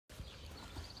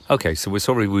Okay, so we're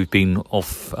sorry we've been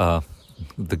off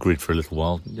the grid for a little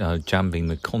while. Jan, being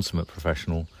the consummate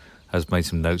professional, has made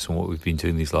some notes on what we've been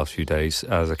doing these last few days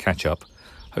as a catch-up.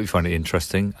 Hope you find it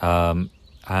interesting. And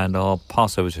I'll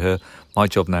pass over to her. My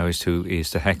job now is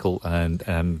to heckle and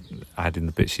add in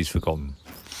the bits she's forgotten.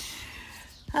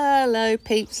 Hello,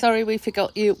 Pete. Sorry we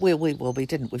forgot you. Well, we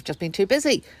didn't. We've just been too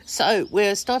busy. So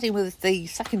we're starting with the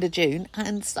 2nd of June,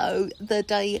 and so the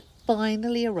day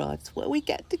finally arrives where we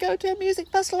get to go to a music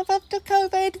festival after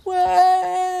COVID.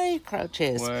 Way! Crowd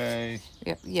cheers. Way.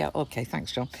 Yeah, okay,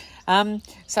 thanks, John.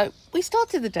 So we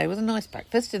started the day with a nice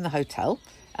breakfast in the hotel,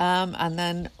 and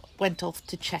then went off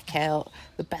to check out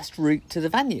the best route to the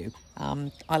venue.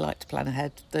 I like to plan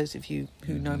ahead. Those of you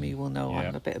who know me will know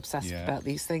I'm a bit obsessed about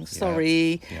these things.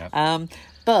 Sorry. Yeah.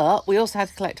 But we also had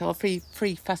to collect our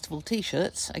free festival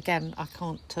T-shirts. Again, I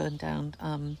can't turn down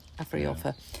a free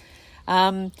offer.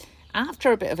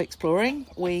 After a bit of exploring,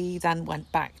 we then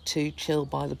went back to chill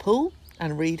by the pool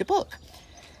and read a book.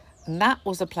 And that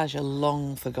was a pleasure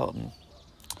long forgotten.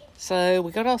 So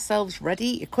we got ourselves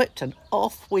ready, equipped, and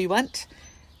off we went.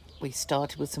 We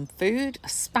started with some food, a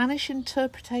Spanish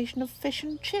interpretation of fish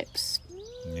and chips.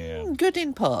 Good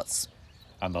in parts.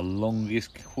 And the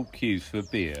longest queues for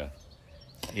beer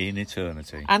in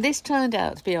eternity. And this turned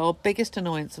out to be our biggest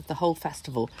annoyance of the whole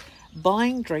festival.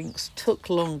 Buying drinks took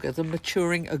longer than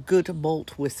maturing a good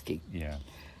malt whiskey. Yeah.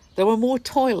 There were more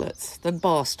toilets than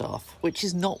bar staff, which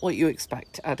is not what you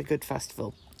expect at a good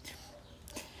festival.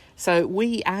 So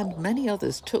we and many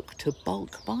others took to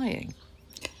bulk buying.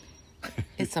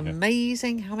 It's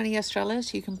amazing how many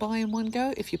Estrellas you can buy in one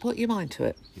go if you put your mind to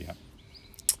it. Yeah.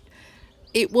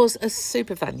 It was a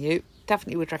super venue.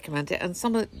 Definitely would recommend it. And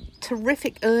some of the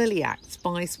terrific early acts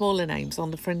by smaller names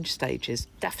on the fringe stages.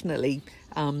 Definitely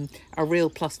a real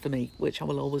plus for me, which I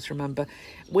will always remember.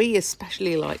 We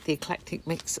especially like the eclectic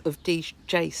mix of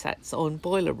DJ sets on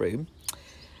Boiler Room.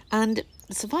 And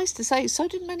suffice to say, so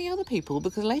did many other people,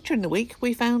 because later in the week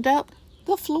we found out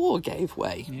the floor gave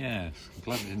way. Yes, I'm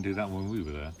glad it didn't do that when we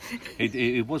were there.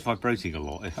 It was vibrating a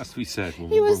lot, it has to be said.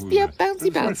 It was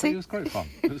bouncy. It was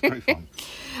great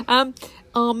fun.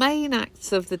 Our main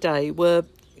acts of the day were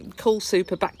Cool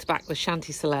Super back-to-back with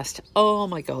Shanty Celeste. Oh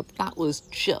my God, that was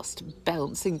just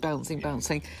bouncing.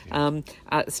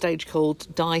 At a stage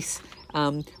called Dice,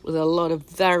 with a lot of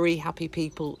very happy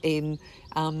people in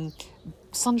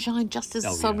sunshine just as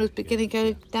the sun was beginning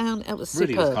to go down. It was superb.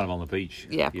 Really, it was kind of on the beach.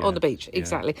 Yeah, on the beach,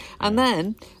 exactly. And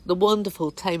then the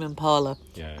wonderful Tame Impala.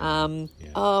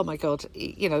 Oh my God,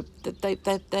 you know,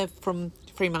 they're from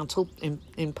Fremantle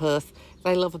in Perth.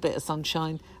 They love a bit of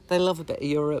sunshine. They love a bit of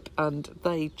Europe, and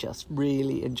they just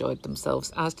really enjoyed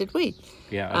themselves, as did we.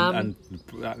 Yeah, and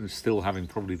still having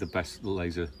probably the best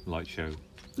laser light show.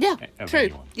 Yeah, true.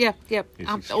 Anyone. Yeah.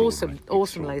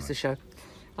 Awesome laser show.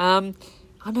 I'm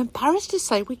embarrassed to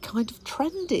say we kind of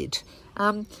trended.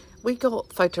 We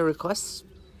got photo requests,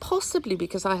 possibly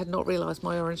because I had not realised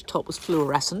my orange top was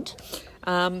fluorescent,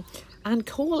 and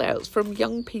call-outs from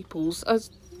young peoples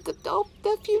as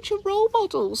their future role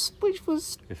models, which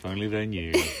was... If only they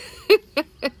knew.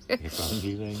 If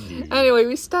only they knew. Anyway,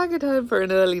 we staggered home for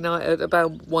an early night at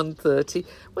about 1:30,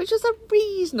 which is a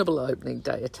reasonable opening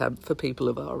day attempt for people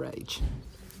of our age.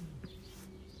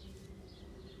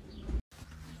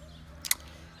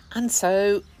 And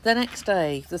so the next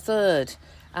day, the 3rd,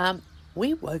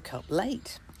 we woke up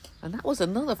late. And that was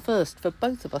another first for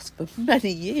both of us for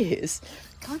many years.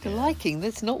 Kind of liking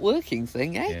this not working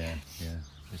thing, eh? Yeah,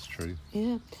 it's true.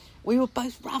 Yeah. We were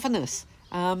both ravenous.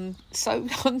 So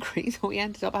hungry that we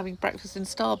ended up having breakfast in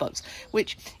Starbucks,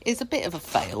 which is a bit of a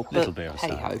fail, but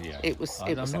hey-ho. Yeah. It was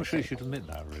I'm not sure you should admit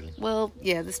that, really. Well,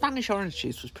 yeah, the Spanish orange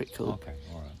juice was pretty cool. Okay,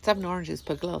 all right. 7 oranges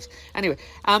per glass. Anyway,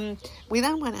 we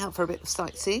then went out for a bit of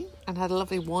sightseeing and had a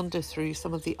lovely wander through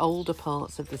some of the older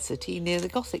parts of the city near the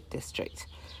Gothic district.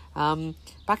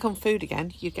 Back on food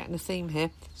again, you're getting a theme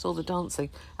here. It's all the dancing.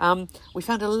 We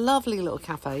found a lovely little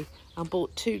cafe and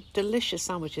bought 2 delicious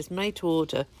sandwiches made to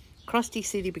order. Crusty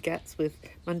seedy baguettes with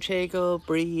manchego,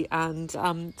 brie and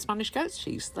Spanish goat's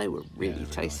cheese. They were really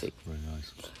tasty. Very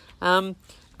nice.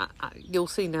 You'll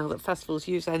see now that festivals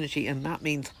use energy, and that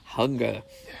means hunger.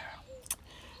 Yeah.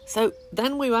 So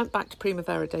then we went back to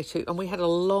Primavera Day 2, and we had a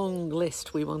long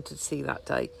list we wanted to see that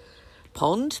day.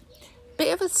 Pond,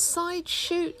 bit of a side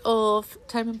shoot of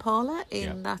Tame Impala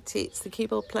in that it's the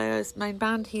keyboard player's main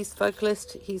band. He's the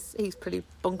vocalist. He's pretty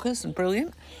bonkers and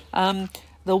brilliant.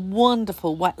 The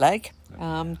wonderful Wet Leg,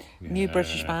 new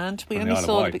British band. We only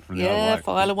saw the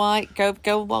for Isle of Wight. Go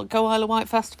Isle of Wight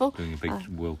Festival. Doing a big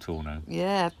world tour. now.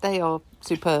 Yeah, they are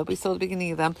superb. We saw the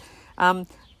beginning of them.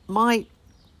 My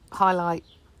highlight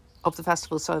of the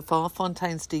festival so far.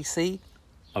 Fontaines DC.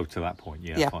 Oh, to that point,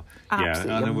 yeah. Yeah, Fine.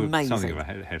 absolutely and there were amazing. something of a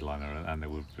headliner, and they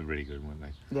were really good, weren't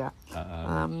they? Yeah.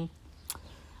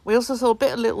 We also saw a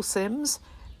bit of Little Sims,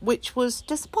 which was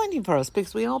disappointing for us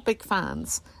because we are big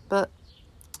fans, but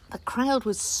the crowd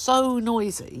was so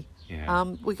noisy,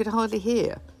 we could hardly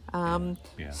hear.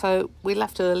 So we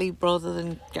left early rather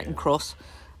than getting cross.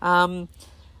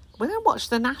 We then watched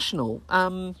the National.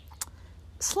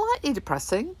 Slightly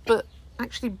depressing, but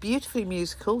actually beautifully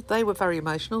musical. They were very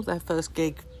emotional, their first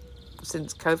gig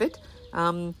since COVID.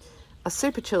 A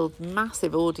super chilled,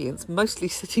 massive audience, mostly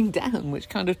sitting down, which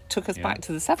kind of took us back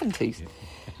to the 70s.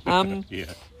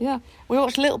 Yeah. We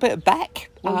watched a little bit of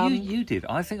Beck. Well, you did.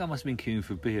 I think I must have been queuing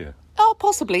for beer. Oh,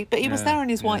 possibly, but he was there in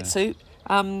his white suit.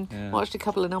 Watched a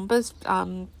couple of numbers.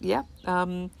 Not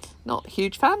a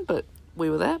huge fan, but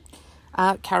we were there.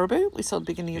 Caribou, we saw the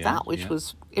beginning of that, which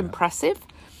was impressive.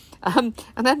 And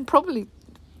then probably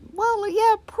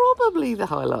the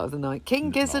highlight of the night, King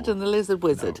Gizzard and the Lizard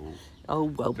Wizard. No. Oh,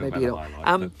 well, Doesn't maybe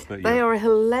matter not. but They are a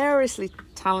hilariously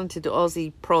talented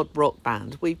Aussie prod rock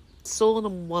band. We saw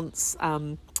them once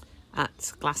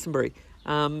at Glastonbury,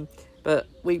 but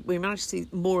we managed to see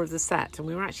more of the set, and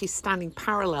we were actually standing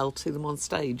parallel to them on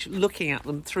stage, looking at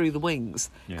them through the wings,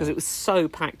 because it was so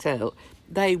packed out.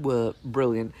 They were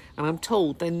brilliant, and I'm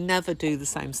told they never do the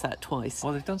same set twice.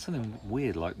 Well, they've done something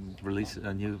weird, like release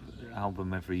a new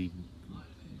album every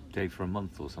day for a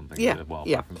month or something. Yeah.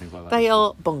 And things like that. They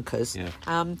are bonkers. Yeah.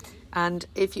 And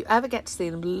if you ever get to see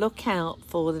them, look out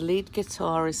for the lead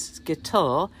guitarist's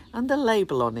guitar and the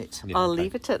label on it. Yeah, I'll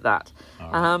leave it at that.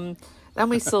 Right. Then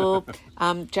we saw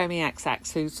Jamie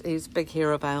XX, who's a big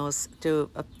hero of ours, do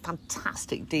a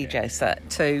fantastic DJ set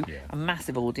to a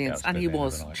massive audience, and he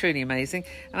was truly amazing.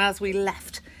 And as we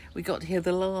left, we got to hear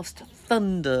the last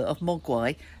thunder of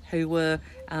Mogwai, who were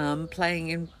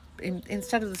playing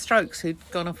instead of the Strokes, who'd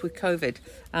gone off with COVID.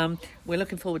 We're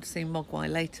looking forward to seeing Mogwai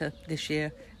later this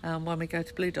year when we go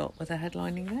to Blue Dot, where they're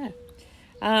headlining there.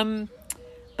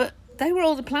 But they were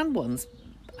all the planned ones.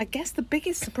 I guess the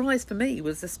biggest surprise for me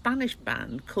was a Spanish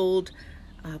band called,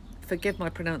 forgive my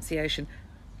pronunciation,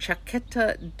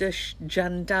 Chaqueta de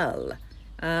Jandal.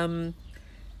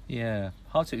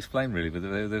 Hard to explain really, but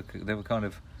they were kind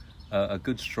of a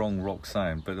good, strong rock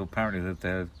sound, but apparently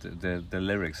their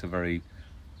lyrics are very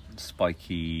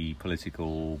spiky,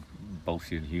 political,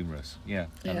 bolshy and humorous. And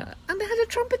they had a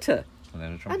trumpeter.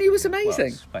 And he was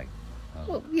amazing.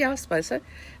 Well, I suppose so.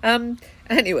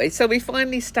 Anyway, so we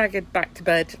finally staggered back to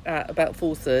bed at about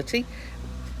 4:30.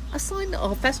 A sign that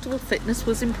our festival fitness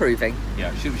was improving.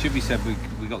 Yeah, should be said,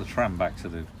 we got the tram back to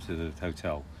the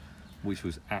hotel, which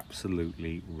was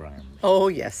absolutely rammed. Oh,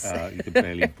 yes. You could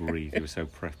barely breathe. You were so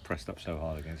pressed up so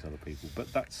hard against other people.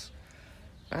 But that's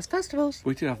festivals.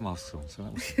 We did have masks on, so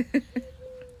that was...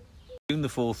 June the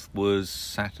 4th was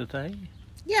Saturday?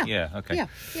 Yeah. Yeah, okay.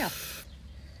 Yeah.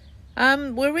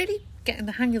 We're really getting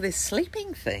the hang of this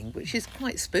sleeping thing, which is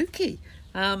quite spooky.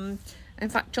 In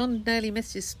fact, John nearly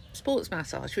missed his sports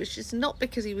massage, which is not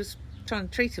because he was trying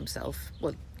to treat himself.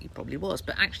 Well, he probably was,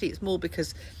 but actually it's more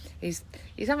because he's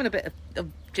having a bit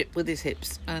of jip with his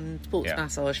hips, and sports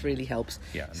massage really helps.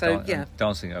 And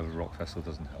dancing over a rock festival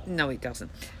doesn't help. No, it doesn't.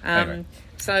 Anyway.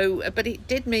 But it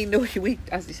did mean that we,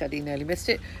 as he said, he nearly missed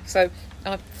it. So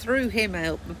I threw him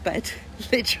out of bed,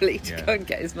 literally, to go and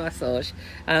get his massage.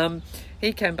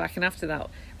 He came back, and after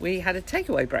that, we had a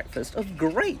takeaway breakfast of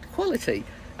great quality.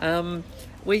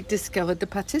 We discovered the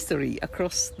patisserie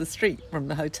across the street from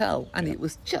the hotel, and it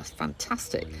was just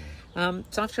fantastic. So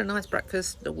after a nice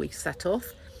breakfast, we set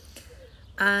off,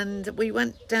 and we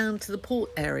went down to the port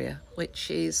area,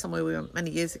 which is somewhere we went many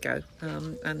years ago,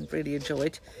 and really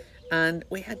enjoyed. And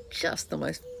we had just the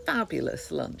most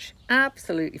fabulous lunch.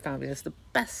 Absolutely fabulous. The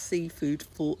best seafood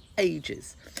for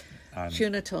ages.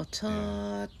 Tuna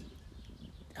tartare,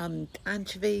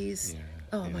 anchovies.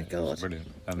 My God. It was brilliant.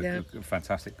 And a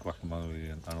fantastic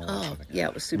guacamole and all that. Yeah,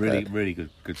 it was superb. Really, really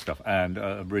good stuff. And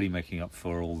really making up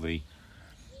for all the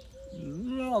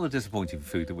rather disappointing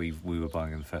food that we were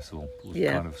buying in the festival. It was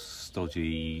kind of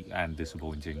stodgy and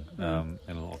disappointing in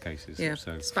a lot of cases. Yeah,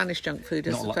 so Spanish junk food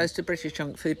as opposed to British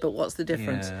junk food, but what's the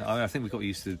difference? I think we got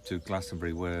used to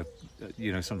Glastonbury, where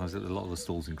sometimes at a lot of the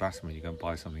stalls in Glastonbury you go and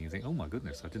buy something and you think, oh my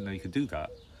goodness, I didn't know you could do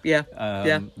that.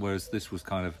 Whereas this was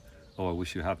kind of, oh, I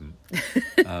wish you hadn't.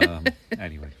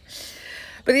 Anyway.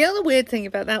 But the other weird thing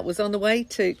about that was on the way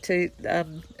to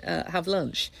have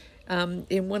lunch,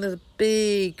 in one of the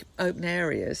big open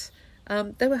areas,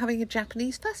 they were having a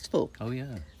Japanese festival. Oh,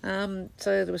 yeah.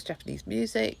 So there was Japanese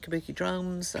music, kabuki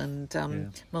drums, and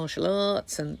martial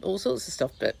arts, and all sorts of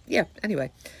stuff. But,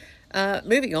 anyway.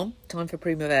 Moving on, time for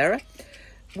Primavera.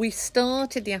 We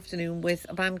started the afternoon with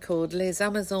a band called Les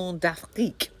Amazones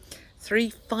d'Afrique,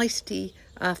 3 feisty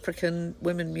African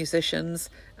women musicians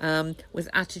with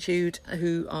attitude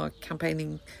who are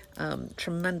campaigning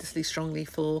tremendously strongly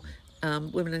for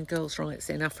women and girls' rights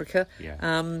in Africa.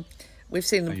 Yeah. We've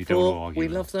seen them You don't want to before. argue We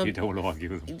with love them. them. You don't want to argue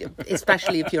with them.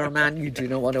 Especially if you're a man, you do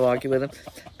not want to argue with them.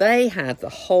 They had the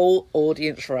whole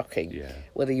audience rocking. Yeah.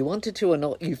 Whether you wanted to or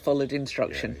not, you followed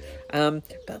instruction.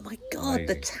 But my God, Amazing.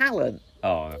 the talent.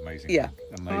 Oh, amazing. Yeah,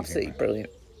 Amazing, absolutely brilliant.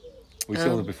 We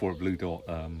saw them before at Blue Dot,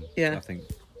 Yeah. I think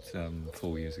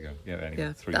 4 years ago. Yeah, anyway,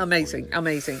 Yeah, 3 to 4 amazing, years ago.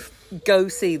 amazing. Go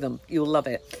see them. You'll love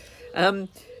it.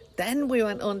 Then we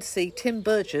went on to see Tim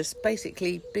Burgess,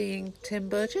 basically being Tim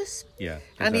Burgess. Yeah.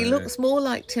 And he looks more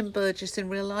like Tim Burgess in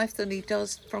real life than he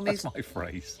does from That's his my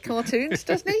phrase. cartoons,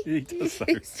 doesn't he? He does so.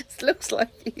 He just looks like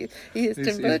he is His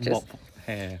Tim Burgess. mop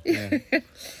hair. Yeah.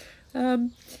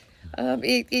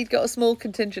 He'd got a small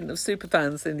contingent of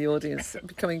superfans in the audience,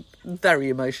 becoming very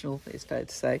emotional, it's fair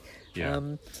to say. Yeah.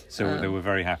 So they were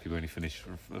very happy when he finished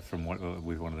with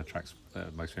one of the tracks,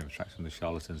 most famous tracks from the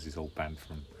Charlatans, his old band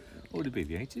from, what would it be,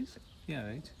 the 80s? Yeah,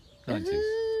 90s.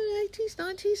 80s,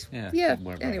 90s? Yeah.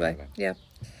 Anyway, yeah.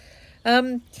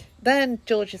 Then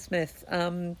Georgia Smith,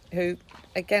 who,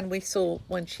 again, we saw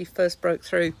when she first broke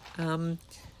through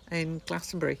in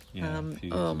Glastonbury. Yeah, a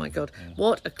few oh, years my ago, God. yeah.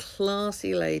 What a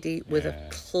classy lady with a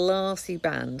classy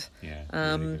band. Yeah,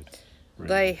 really good. Really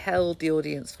They good. held the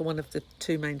audience for one of the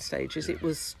 2 main stages. It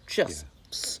was just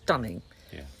stunning.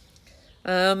 Yeah.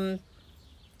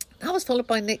 That was followed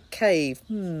by Nick Cave.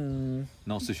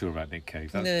 Not so sure about Nick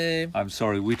Cave. No. I'm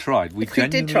sorry, we tried. We did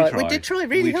genuinely try. tried. We did try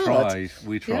really hard.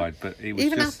 We tried, but it was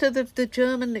even just... after the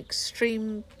German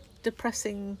extreme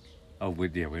depressing. Oh, we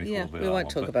won't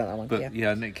talk about that one. But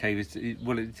Nick Cave is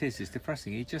it's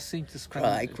depressing. He just seems to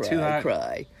spend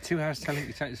Cry. 2 hours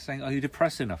saying, "Are you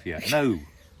depressed enough yet?" No,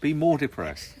 be more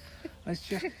depressed. It's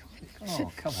just,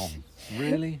 oh, come on,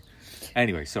 really?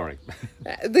 Anyway, sorry.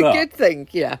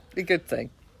 The good thing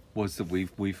was that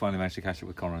we finally managed to catch up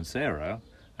with Connor and Sarah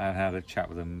and had a chat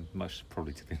with them, much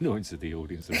probably to the annoyance of the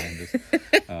audience around us.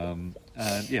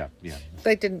 And yeah.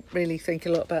 They didn't really think a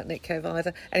lot about Nick Cave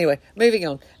either. Anyway, moving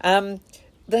on.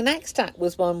 The next act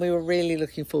was one we were really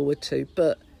looking forward to,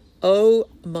 but oh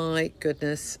my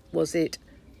goodness, was it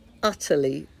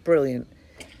utterly brilliant.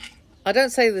 I don't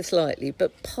say this lightly,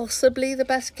 but possibly the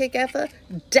best gig ever.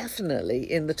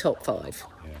 Definitely in the top 5.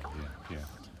 Yeah.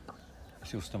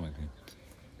 It's your stomach thing.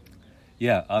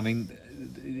 Yeah, I mean,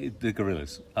 the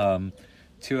Gorillas.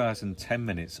 2 hours and 10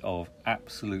 minutes of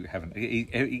absolute heaven.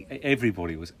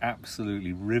 Everybody was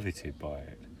absolutely riveted by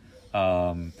it.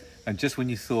 And just when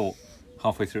you thought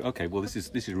halfway through, okay, well, this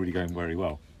is really going very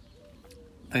well,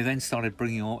 they then started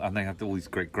bringing on, and they had all these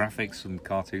great graphics and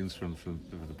cartoons from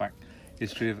the back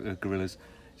history of Gorillas.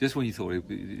 Just when you thought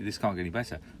this can't get any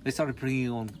better, they started bringing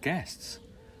on guests,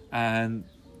 and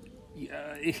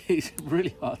it's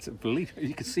really hard to believe.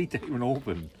 You could see Damon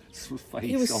Albarn's face.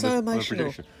 He was so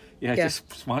emotional.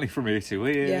 Just smiling from ear to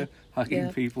ear, hugging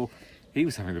Yeah. people. He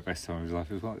was having the best time of his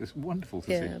life as well. It's wonderful to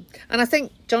see. And I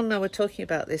think John and I were talking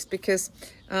about this because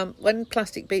when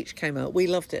Plastic Beach came out, we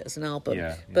loved it as an album.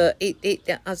 But it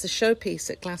as a showpiece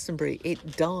at Glastonbury,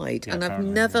 it died, and I've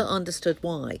never understood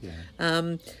why.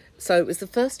 So it was the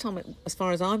first time, as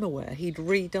far as I'm aware, he'd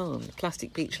redone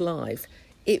Plastic Beach live.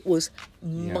 It was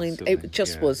it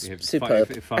just was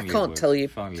superb. I can't tell you.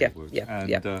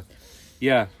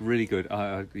 Yeah, really good.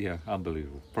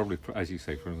 Unbelievable. Probably, as you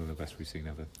say, one of the best we've seen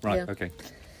ever. Right, okay.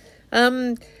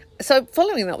 So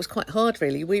following that was quite hard,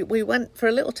 really. We went for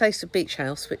a little taste of Beach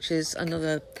House, which is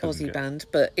another Aussie band,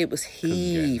 but it was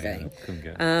heaving.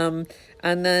 And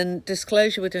then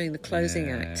Disclosure were doing the closing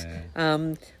act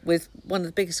with one of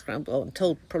the biggest crowd, well, I'm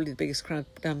told probably the biggest crowd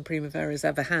Primavera's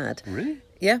ever had. Really?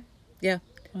 Yeah.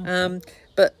 Okay.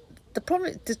 But the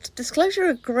problem is, Disclosure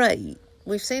are great.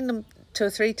 We've seen them 2 or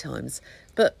 3 times,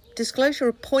 but Disclosure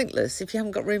are pointless if you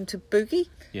haven't got room to boogie.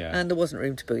 Yeah. And there wasn't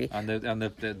room to boogie. And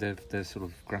their sort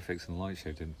of graphics and light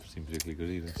show didn't seem particularly good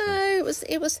either. So. No,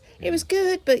 it was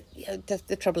good, but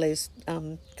the trouble is,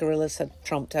 Gorillas had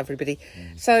trumped everybody.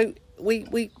 So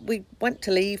we went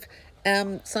to leave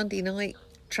Sunday night.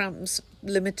 Trams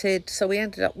limited, so we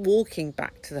ended up walking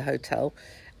back to the hotel.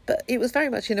 But it was very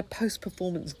much in a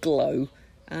post-performance glow.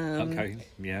 Okay,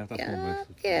 yeah, that's one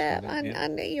way.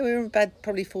 And you were in bed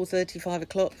probably 4:30, 5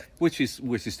 o'clock. Which is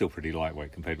still pretty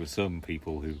lightweight compared with some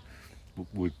people who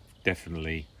would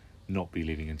definitely not be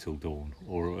leaving until dawn,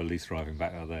 or at least driving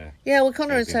back out there. Yeah, well,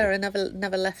 Connor and Sarah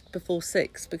never left before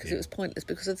 6 because it was pointless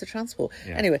because of the transport.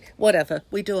 Yeah. Anyway, whatever,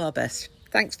 we do our best.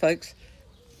 Thanks, folks.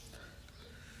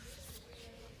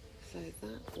 So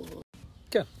that was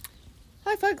Go.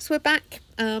 Hi folks, we're back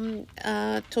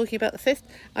talking about the 5th.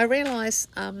 I realise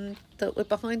that we're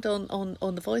behind on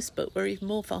the voice, but we're even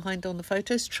more behind on the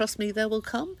photos. Trust me, they will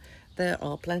come. There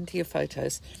are plenty of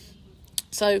photos.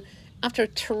 So after a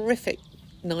terrific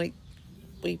night,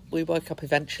 we woke up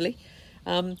eventually.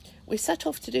 We set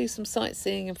off to do some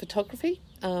sightseeing and photography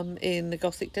in the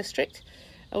Gothic district.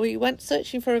 We went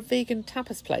searching for a vegan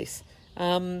tapas place,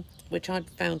 which I'd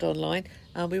found online.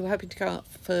 We were hoping to go out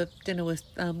for dinner with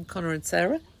Connor and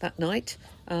Sarah that night,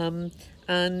 and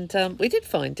we did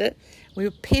find it. We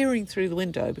were peering through the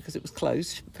window because it was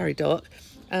closed, very dark,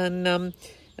 and a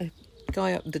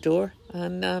guy opened the door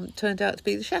and turned out to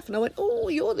be the chef. And I went, "Oh,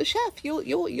 you're the chef. You're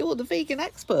the vegan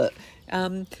expert."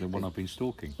 The one I've been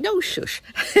stalking. No, shush,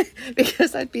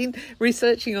 because I'd been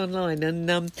researching online,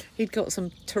 and he'd got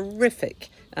some terrific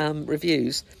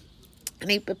reviews, and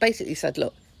he basically said,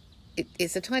 "Look,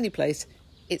 it's a tiny place.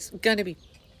 It's going to be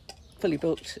fully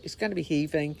booked. It's going to be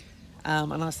heaving."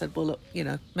 And I said, "Well, look,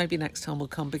 maybe next time we'll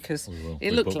come because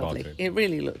it looked lovely. It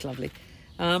really looked lovely."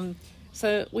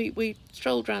 So we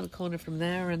strolled round the corner from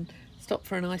there and stopped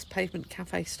for a nice pavement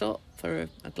cafe stop for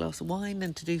a glass of wine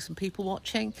and to do some people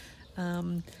watching,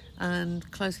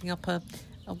 and closing up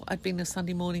I'd been a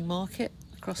Sunday morning market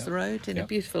across the road in a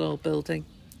beautiful old building.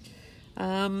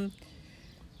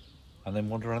 And then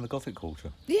wander around the Gothic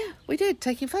quarter. Yeah, we did,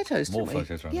 taking photos, More didn't we?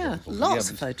 photos around the Gothic quarter.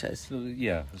 Lots of photos.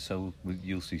 So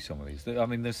you'll see some of these. I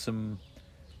mean, there's some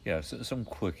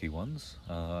quirky ones,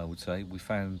 I would say. We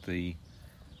found the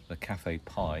cafe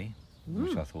pie,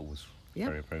 which I thought was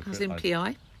very appropriate. As in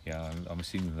PI? Yeah, I'm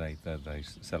assuming they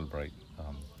celebrate,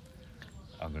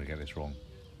 I'm going to get this wrong,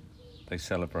 they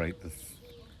celebrate the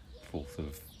 4th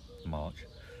of March,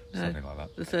 something like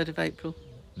that. The 3rd of April.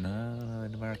 No,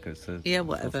 in America it's the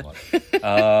whatever.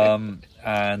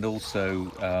 And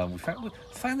also we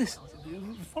found this.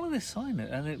 Follow this sign,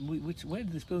 and we went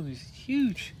to this building. This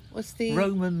huge. What's the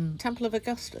Roman Temple of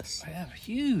Augustus? Yeah,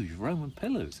 huge Roman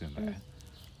pillars in there,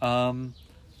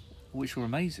 which were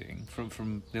amazing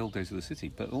from the old days of the city.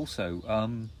 But also,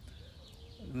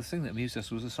 the thing that amused us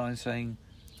was a sign saying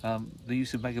the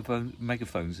use of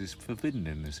megaphones is forbidden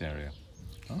in this area.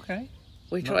 Okay.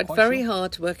 We tried very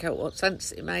hard to work out what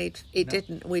sense it made. It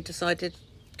didn't. We decided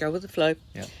go with the flow.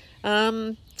 Yeah.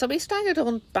 So we staggered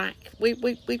on back. We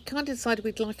kind of decided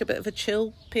we'd like a bit of a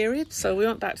chill period. So we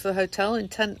went back to the hotel,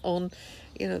 intent on,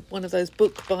 one of those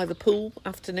book by the pool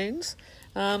afternoons.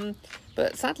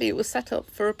 But sadly, it was set up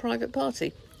for a private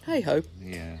party. Hey ho.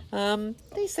 Yeah.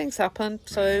 These things happen.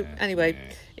 So anyway,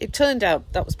 it turned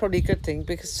out that was probably a good thing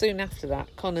because soon after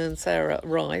that, Connor and Sarah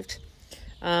arrived.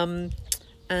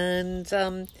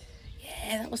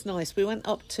 That was nice. We went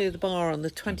up to the bar on the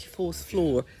 24th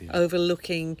floor,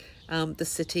 overlooking the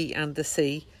city and the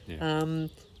sea, and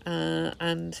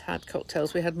had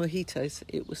cocktails. We had mojitos.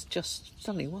 It was just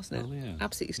stunning, wasn't it? Oh, yeah.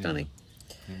 Absolutely stunning.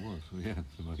 Yeah. It was,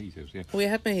 the mojitos, yeah. We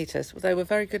had mojitos. They were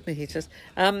very good mojitos.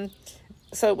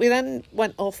 So we then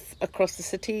went off across the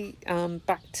city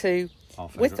back to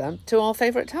our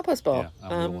favourite tapas bar. Yeah,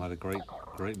 and we all had a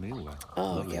great meal there.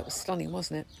 Oh, Lovely. yeah, it was stunning,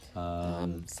 wasn't it?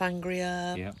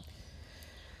 Sangria. Yeah.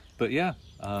 But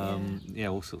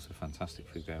all sorts of fantastic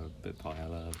food there. A bit of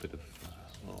paella, a bit of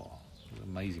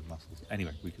amazing mussels.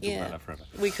 Anyway, we could talk about that forever.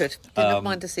 We could. Didn't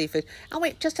mind the seafood. And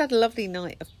we just had a lovely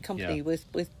night of company with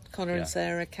Connor and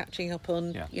Sarah, catching up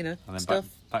on, and then stuff.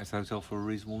 Back to the hotel for a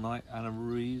reasonable night and a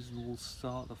reasonable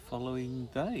start the following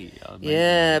day.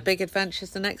 Big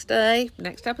adventures the next day.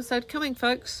 Next episode coming,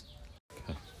 folks.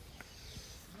 Okay.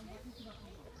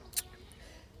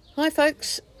 Hi,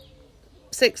 folks.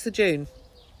 6th of June.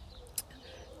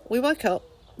 We woke up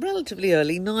relatively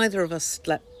early. Neither of us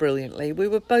slept brilliantly. We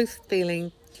were both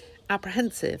feeling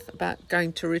apprehensive about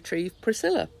going to retrieve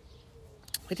Priscilla.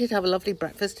 We did have a lovely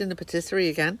breakfast in the patisserie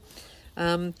again.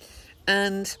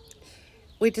 And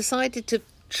we decided to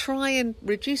try and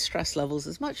reduce stress levels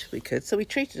as much as we could. So we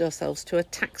treated ourselves to a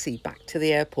taxi back to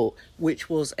the airport, which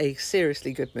was a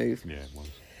seriously good move. Yeah, it was.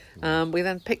 We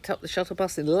then picked up the shuttle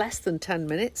bus in less than 10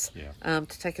 minutes to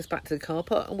take us back to the car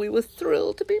park, and we were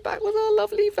thrilled to be back with our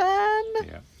lovely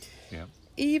van. Yeah.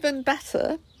 Even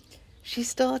better, she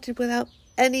started without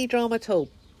any drama at all.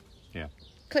 Yeah.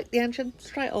 Clicked the engine,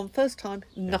 straight on, first time,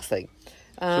 nothing.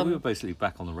 So we were basically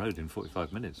back on the road in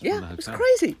 45 minutes from the hotel. It was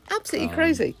crazy, absolutely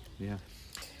crazy. Yeah.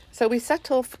 So we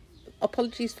set off,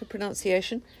 apologies for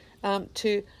pronunciation,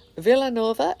 to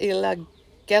Villanova y la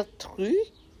Geltrú,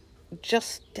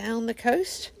 just down the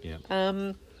coast. Yeah.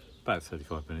 About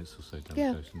 35 minutes or so down the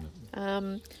coast,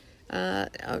 isn't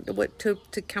it?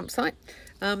 To campsite.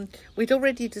 We'd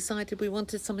already decided we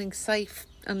wanted something safe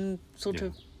and so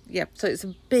it's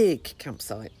a big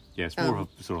campsite. Yeah, it's more of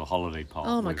a sort of holiday park.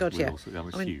 Oh my God, yeah.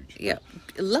 It's huge. Yeah,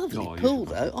 lovely pool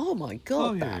though. Oh my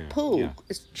God, that pool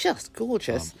is just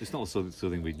gorgeous. It's not the sort of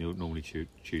thing we normally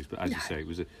choose, but as you say,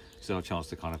 it's our chance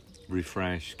to kind of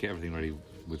refresh, get everything ready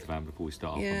with the van before we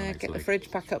start off on the next get leg. the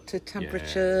fridge back up to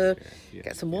temperature,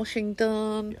 get some washing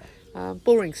done,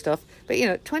 boring stuff.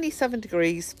 But 27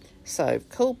 degrees, so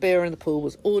cold beer in the pool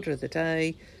was order of the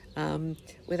day.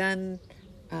 We then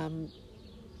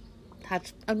had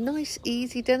a nice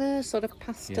easy dinner, sort of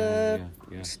pasta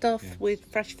stuff with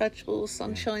fresh vegetables,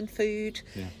 sunshine food,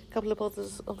 a couple of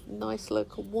bottles of nice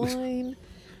local wine.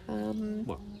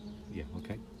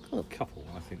 A couple,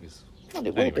 I think is. Well,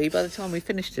 it will be by the time we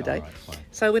finish today. All right, fine.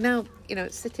 So we're now,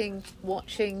 sitting,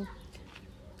 watching.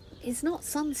 It's not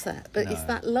sunset, but it's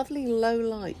that lovely low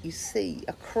light you see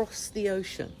across the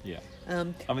ocean. Yeah. I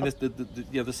mean,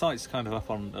 the site's kind of up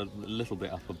on a little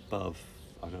bit up above.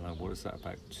 I don't know, what is that,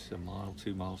 about a mile,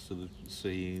 2 miles to the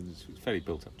sea? It's a fairly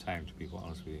built-up town, to be quite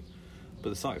honest with you. But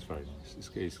the site is very nice.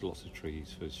 It's lots of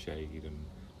trees for shade, and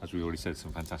as we already said,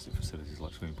 some fantastic facilities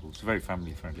like swimming pools. It's very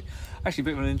family-friendly. Actually, a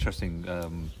bit of an interesting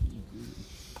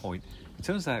point. It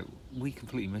turns out we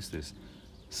completely missed this.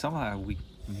 Somehow we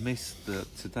missed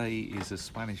that today is a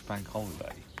Spanish bank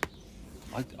holiday.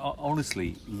 I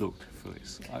honestly looked for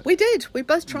this. We did. We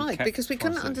both tried because we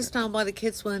couldn't understand why the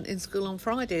kids weren't in school on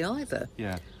Friday either.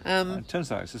 Yeah. It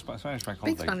turns out it's a Spanish bank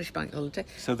holiday. Big Spanish bank holiday.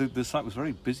 So the site was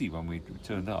very busy when we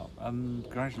turned up, and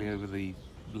gradually over the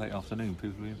late afternoon,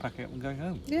 people were packing up and going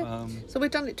home. Yeah. So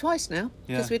we've done it twice now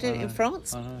because we did it in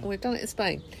France and we've done it in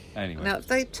Spain. Anyway. Now, if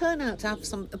they turn out to have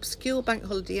some obscure bank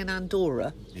holiday in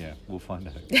Andorra... Yeah, we'll find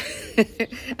out.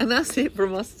 And that's it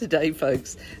from us today,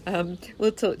 folks.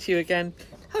 We'll talk to you again,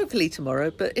 hopefully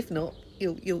tomorrow, but if not,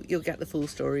 you'll get the full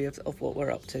story of what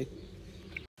we're up to.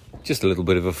 Just a little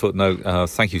bit of a footnote.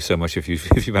 Thank you so much if you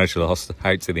managed to last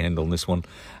out to the end on this one.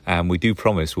 We do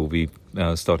promise we'll be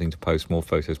starting to post more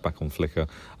photos back on Flickr.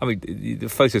 I mean, the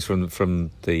photos from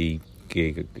the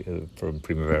gig from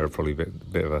Primavera are probably a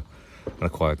bit of an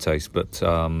acquired taste, but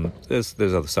there's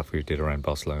other stuff we did around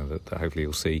Barcelona that hopefully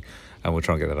you'll see, and we'll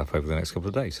try and get that up over the next couple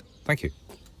of days. Thank you.